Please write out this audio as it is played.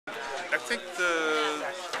I think the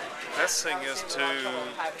best thing is to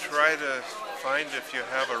try to find if you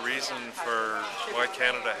have a reason for why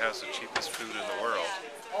Canada has the cheapest food in the world.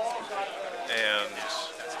 And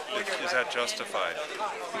is that justified?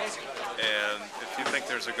 And if you think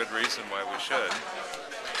there's a good reason why we should,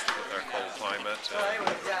 with our cold climate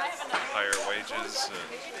and higher wages and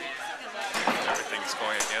everything's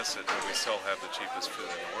going against it, but we still have the cheapest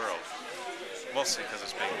food in the world. Mostly because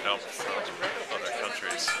it's being dumped from other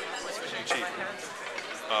countries. It's cheap.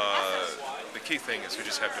 The key thing is we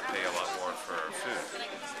just have to pay a lot more for our food.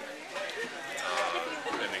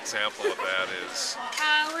 An example of that is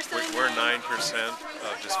we're 9%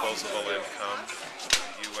 of disposable income.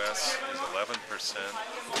 The U.S. is 11%,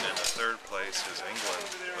 and the third place is England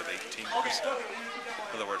with 18%.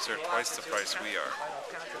 In other words, they're twice the price we are.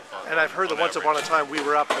 And I've heard that once upon a time we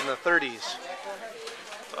were up in the 30s.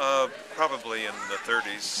 Probably in the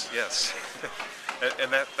 30s, yes.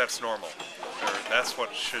 And that's normal. Or that's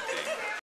what it should be.